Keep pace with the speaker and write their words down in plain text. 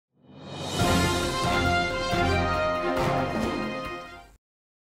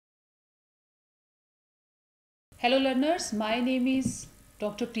Hello learners, my name is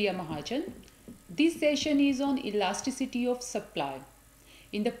Dr. Priya Mahajan. This session is on elasticity of supply.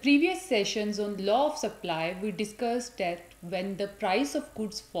 In the previous sessions on law of supply, we discussed that when the price of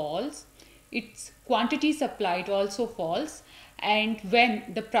goods falls, its quantity supplied also falls, and when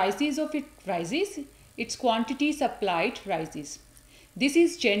the prices of it rises, its quantity supplied rises. This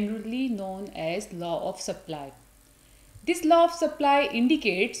is generally known as law of supply. This law of supply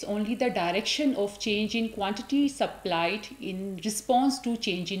indicates only the direction of change in quantity supplied in response to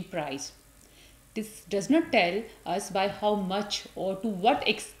change in price. This does not tell us by how much or to what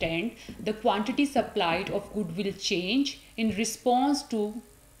extent the quantity supplied of good will change in response to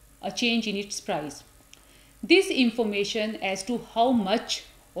a change in its price. This information as to how much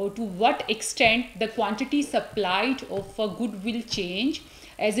or to what extent the quantity supplied of a good will change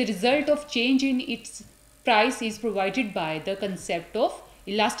as a result of change in its price is provided by the concept of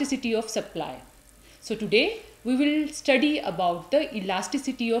elasticity of supply. So today we will study about the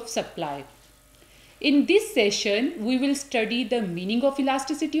elasticity of supply. In this session we will study the meaning of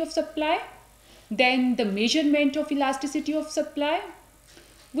elasticity of supply, then the measurement of elasticity of supply.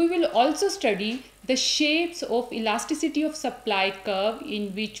 We will also study the shapes of elasticity of supply curve,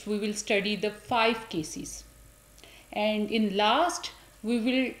 in which we will study the 5 cases. And in last, we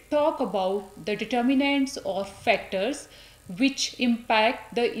will talk about the determinants or factors which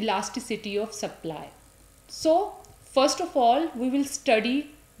impact the elasticity of supply. So, first of all, we will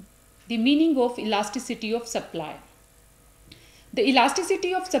study the meaning of elasticity of supply. The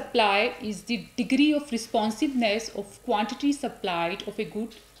elasticity of supply is the degree of responsiveness of quantity supplied of a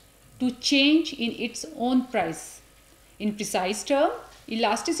good to change in its own price. In precise term,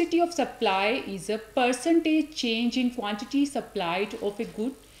 elasticity of supply is a percentage change in quantity supplied of a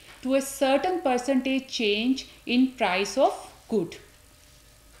good to a certain percentage change in price of good.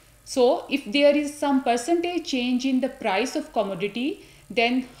 So, if there is some percentage change in the price of commodity,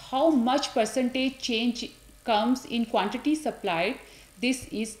 then how much percentage change comes in quantity supplied, this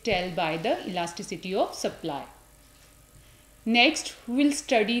is told by the elasticity of supply. Next, we will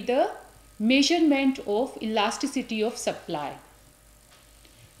study the measurement of elasticity of supply.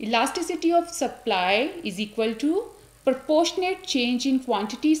 Elasticity of supply is equal to proportionate change in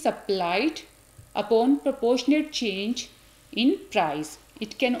quantity supplied upon proportionate change in price.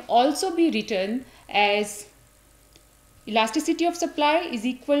 It can also be written as elasticity of supply is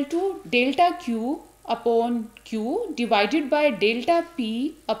equal to delta Q upon Q divided by delta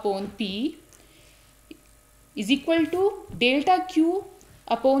P upon P is equal to delta Q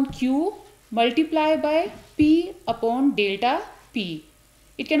upon Q multiplied by P upon delta P.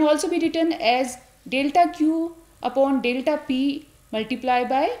 It can also be written as delta Q upon delta P multiplied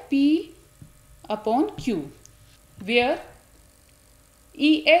by P upon Q, where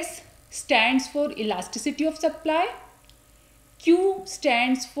ES stands for elasticity of supply, Q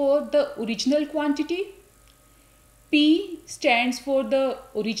stands for the original quantity, P stands for the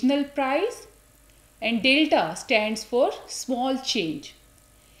original price, and delta stands for small change.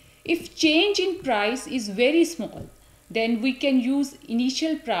 If change in price is very small, then we can use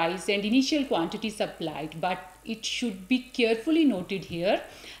initial price and initial quantity supplied, but it should be carefully noted here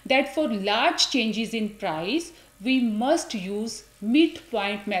that for large changes in price, we must use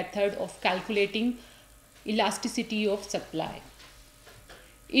midpoint method of calculating elasticity of supply.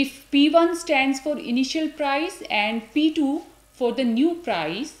 If P1 stands for initial price and P2 for the new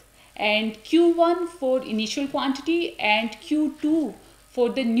price, and Q1 for initial quantity and Q2 for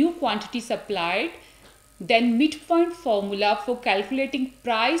the new quantity supplied, then midpoint formula for calculating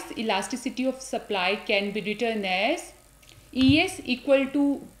price elasticity of supply can be written as ES equal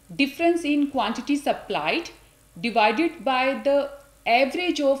to difference in quantity supplied divided by the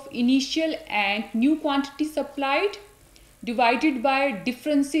average of initial and new quantity supplied divided by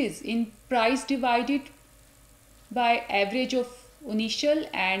differences in price divided by average of initial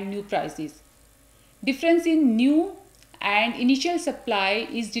and new prices. Difference in new and initial supply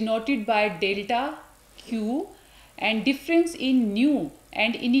is denoted by delta Q, and difference in new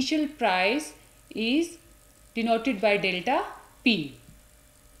and initial price is denoted by delta P.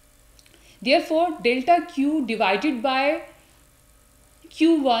 Therefore, delta Q divided by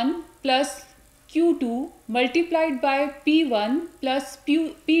Q1 plus Q2 multiplied by P1 plus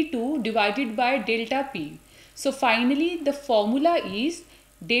P2 divided by delta P. So finally the formula is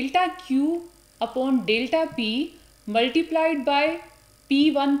delta Q upon delta P multiplied by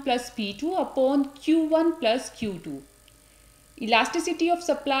P1 plus P2 upon Q1 plus Q2. Elasticity of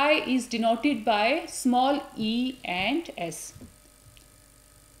supply is denoted by small e and s.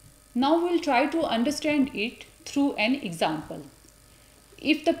 Now we will try to understand it through an example.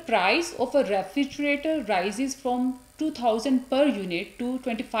 if the price of a refrigerator rises from 2000 per unit to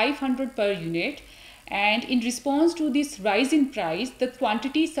 2500 per unit, and in response to this rise in price, the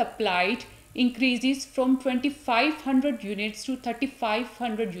quantity supplied increases from 2500 units to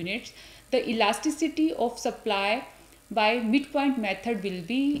 3500 units, the elasticity of supply by midpoint method will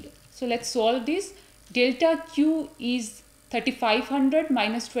be, so let's solve this. Delta Q is 3500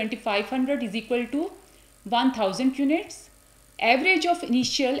 minus 2500 is equal to 1000 units. Average of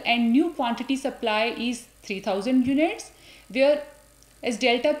initial and new quantity supply is 3000 units, whereas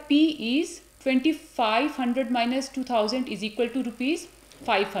delta P is 2500 minus 2000 is equal to rupees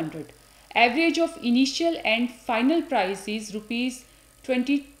 500. Average of initial and final price is rupees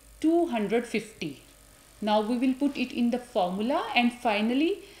 2250. Now we will put it in the formula, and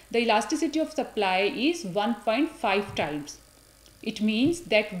finally the elasticity of supply is 1.5 times. It means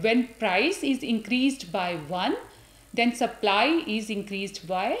that when price is increased by 1, then supply is increased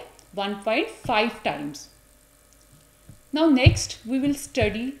by 1.5 times. Now next we will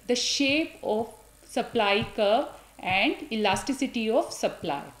study the shape of supply curve and elasticity of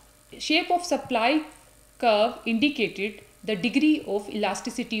supply. Shape of supply curve indicated the degree of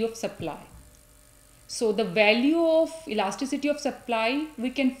elasticity of supply. So the value of elasticity of supply we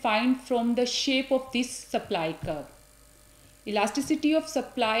can find from the shape of this supply curve. Elasticity of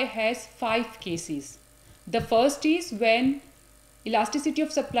supply has 5 cases. The first is when elasticity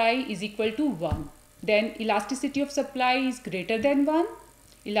of supply is equal to 1. Then elasticity of supply is greater than 1.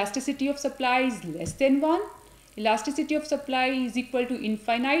 Elasticity of supply is less than 1. Elasticity of supply is equal to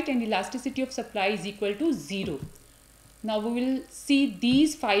infinite, and elasticity of supply is equal to 0. Now we will see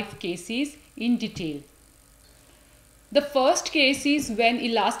these 5 cases in detail. The first case is when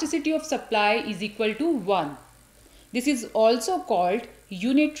elasticity of supply is equal to 1. This is also called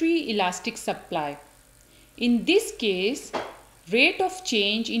unitary elastic supply. In this case, rate of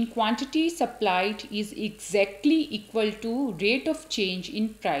change in quantity supplied is exactly equal to rate of change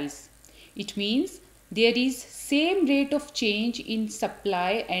in price. It means there is same rate of change in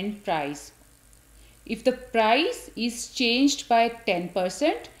supply and price. If the price is changed by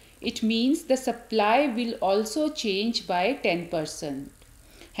 10%, it means the supply will also change by 10%.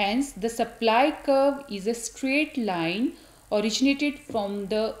 Hence, the supply curve is a straight line originated from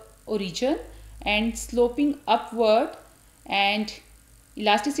the origin and sloping upward, and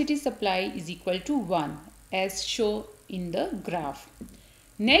elasticity supply is equal to 1 as shown in the graph.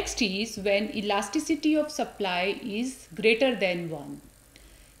 Next is when elasticity of supply is greater than 1.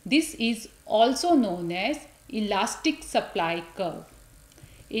 This is also known as elastic supply curve.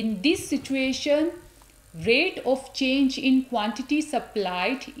 In this situation, rate of change in quantity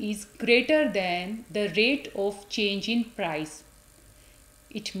supplied is greater than the rate of change in price.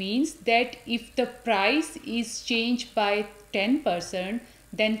 It means that if the price is changed by 10%,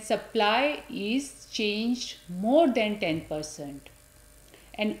 then supply is changed more than 10%.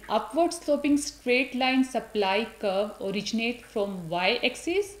 An upward sloping straight line supply curve originates from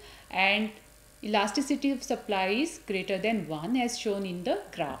y-axis, and elasticity of supply is greater than 1 as shown in the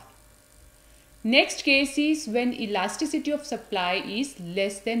graph. Next case is when elasticity of supply is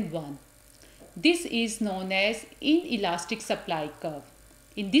less than 1. This is known as inelastic supply curve.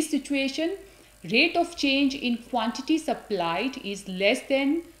 In this situation, rate of change in quantity supplied is less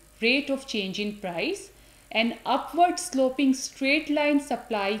than rate of change in price. An upward sloping straight line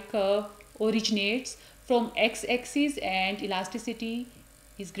supply curve originates from x-axis, and elasticity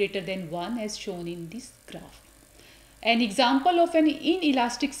is greater than 1 as shown in this graph. An example of an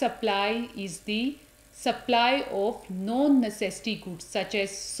inelastic supply is the supply of non-necessity goods such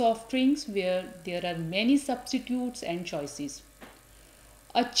as soft drinks, where there are many substitutes and choices.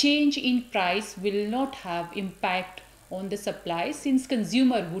 A change in price will not have impact on the supply, since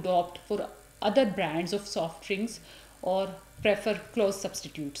consumer would opt for other brands of soft drinks or prefer close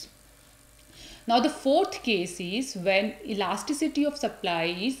substitutes. Now the fourth case is when elasticity of supply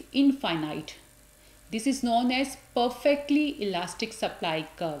is infinite. This is known as perfectly elastic supply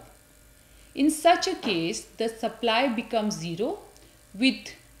curve. In such a case, the supply becomes zero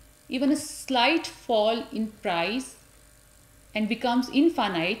with even a slight fall in price and becomes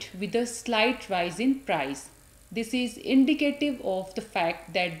infinite with a slight rise in price. This is indicative of the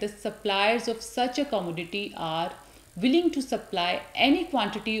fact that the suppliers of such a commodity are willing to supply any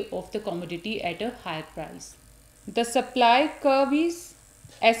quantity of the commodity at a higher price. The supply curve is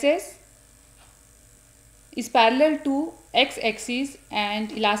SS is parallel to x-axis, and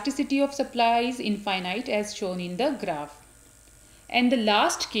elasticity of supply is infinite as shown in the graph. And the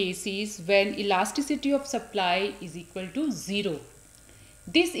last case is when elasticity of supply is equal to 0.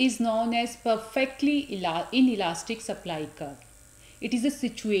 This is known as perfectly inelastic supply curve. It is a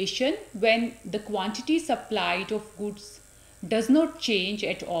situation when the quantity supplied of goods does not change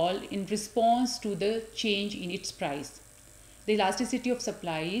at all in response to the change in its price. The elasticity of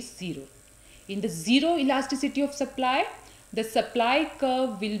supply is zero. In the zero elasticity of supply, the supply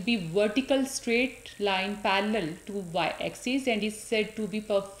curve will be vertical straight line parallel to y-axis and is said to be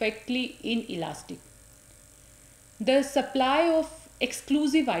perfectly inelastic. The supply of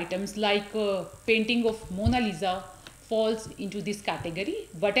exclusive items like a painting of Mona Lisa falls into this category.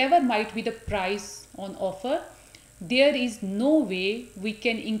 Whatever might be the price on offer, there is no way we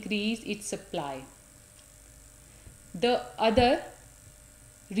can increase its supply. The other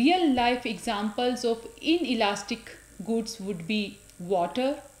real life examples of inelastic goods would be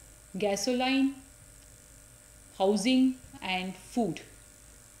water, gasoline, housing and food.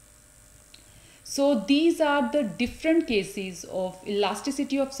 So these are the different cases of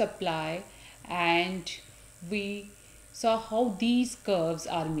elasticity of supply, and we saw how these curves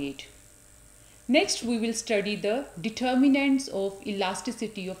are made. Next, we will study the determinants of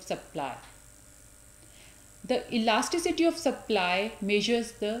elasticity of supply. The elasticity of supply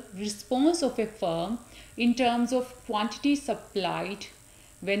measures the response of a firm in terms of quantity supplied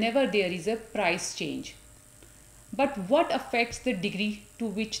whenever there is a price change. But what affects the degree to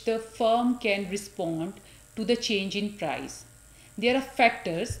which the firm can respond to the change in price? There are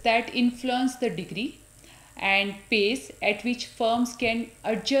factors that influence the degree and pace at which firms can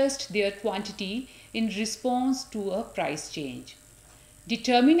adjust their quantity in response to a price change.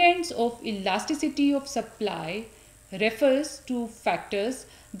 Determinants of elasticity of supply refers to factors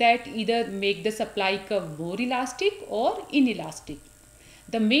that either make the supply curve more elastic or inelastic.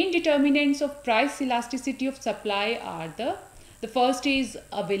 The main determinants of price elasticity of supply are the first is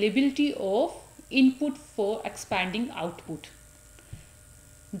availability of input for expanding output.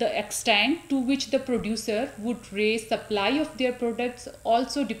 The extent to which the producer would raise supply of their products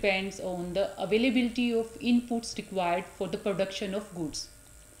also depends on the availability of inputs required for the production of goods.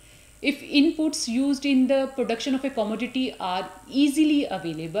 If inputs used in the production of a commodity are easily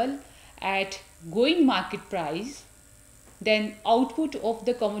available at going market price, then output of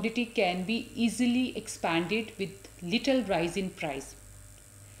the commodity can be easily expanded with little rise in price.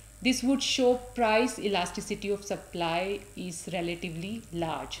 This would show price elasticity of supply is relatively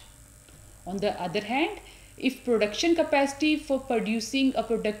large. On the other hand, if production capacity for producing a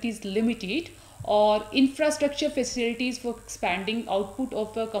product is limited or infrastructure facilities for expanding output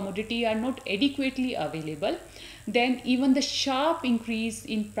of a commodity are not adequately available, then even the sharp increase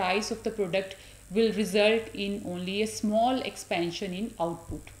in price of the product will result in only a small expansion in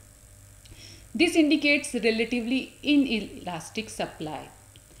output. This indicates relatively inelastic supply.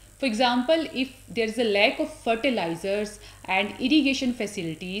 For example, if there is a lack of fertilizers and irrigation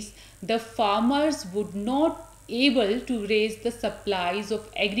facilities, the farmers would not able to raise the supplies of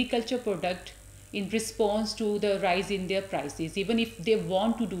agriculture product in response to the rise in their prices, even if they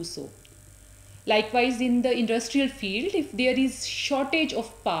want to do so. Likewise, in the industrial field, if there is shortage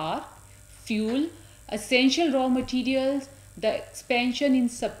of power, fuel, essential raw materials, the expansion in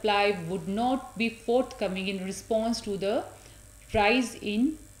supply would not be forthcoming in response to the rise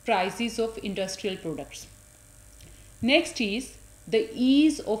in prices of industrial products. Next is the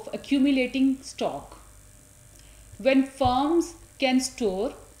ease of accumulating stock. When firms can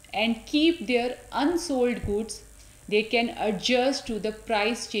store and keep their unsold goods, they can adjust to the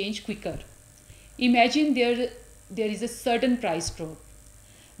price change quicker. Imagine there is a certain price drop.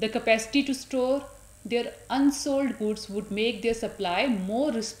 The capacity to store their unsold goods would make their supply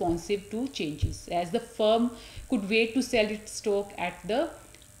more responsive to changes, as the firm could wait to sell its stock at the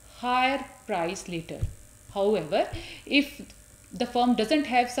higher price later. However, if the firm doesn't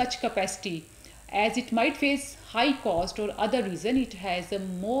have such capacity, as it might face high cost or other reason, it has a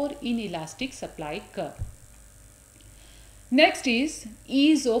more inelastic supply curve. Next is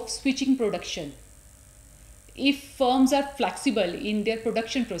ease of switching production. If firms are flexible in their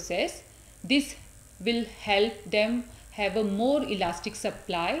production process, this will help them have a more elastic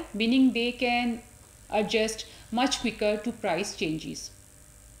supply, meaning they can adjust much quicker to price changes.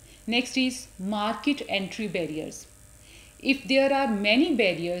 Next is market entry barriers. If there are many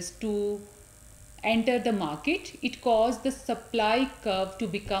barriers to enter the market, it causes the supply curve to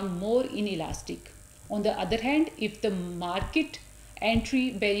become more inelastic. On the other hand, if the market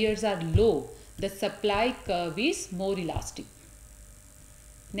entry barriers are low, the supply curve is more elastic.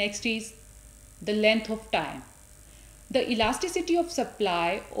 Next is the length of time. The elasticity of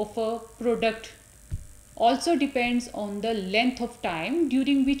supply of a product also depends on the length of time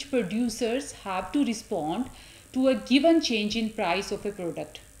during which producers have to respond to a given change in price of a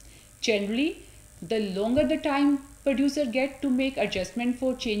product. Generally, The longer the time producer get to make adjustment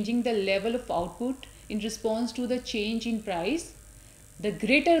for changing the level of output in response to the change in price, the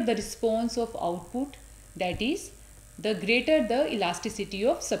greater the response of output, that is, the greater the elasticity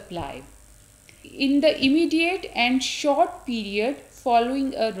of supply. In the immediate and short period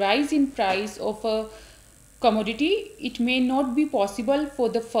following a rise in price of a commodity, it may not be possible for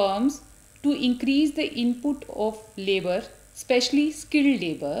the firms to increase the input of labor, especially skilled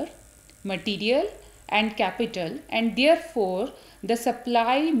labor, material and capital, and therefore the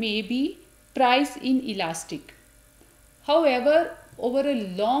supply may be price inelastic. However, over a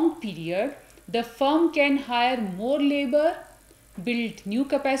long period, the firm can hire more labor, build new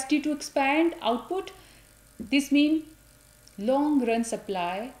capacity to expand output. This means long run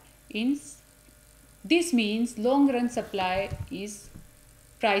supply is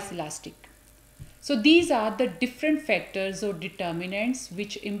price elastic. So these are the different factors or determinants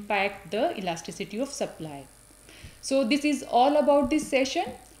which impact the elasticity of supply. So this is all about this session.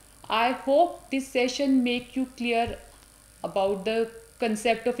 I hope this session make you clear about the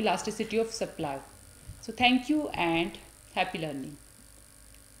concept of elasticity of supply. So thank you and happy learning.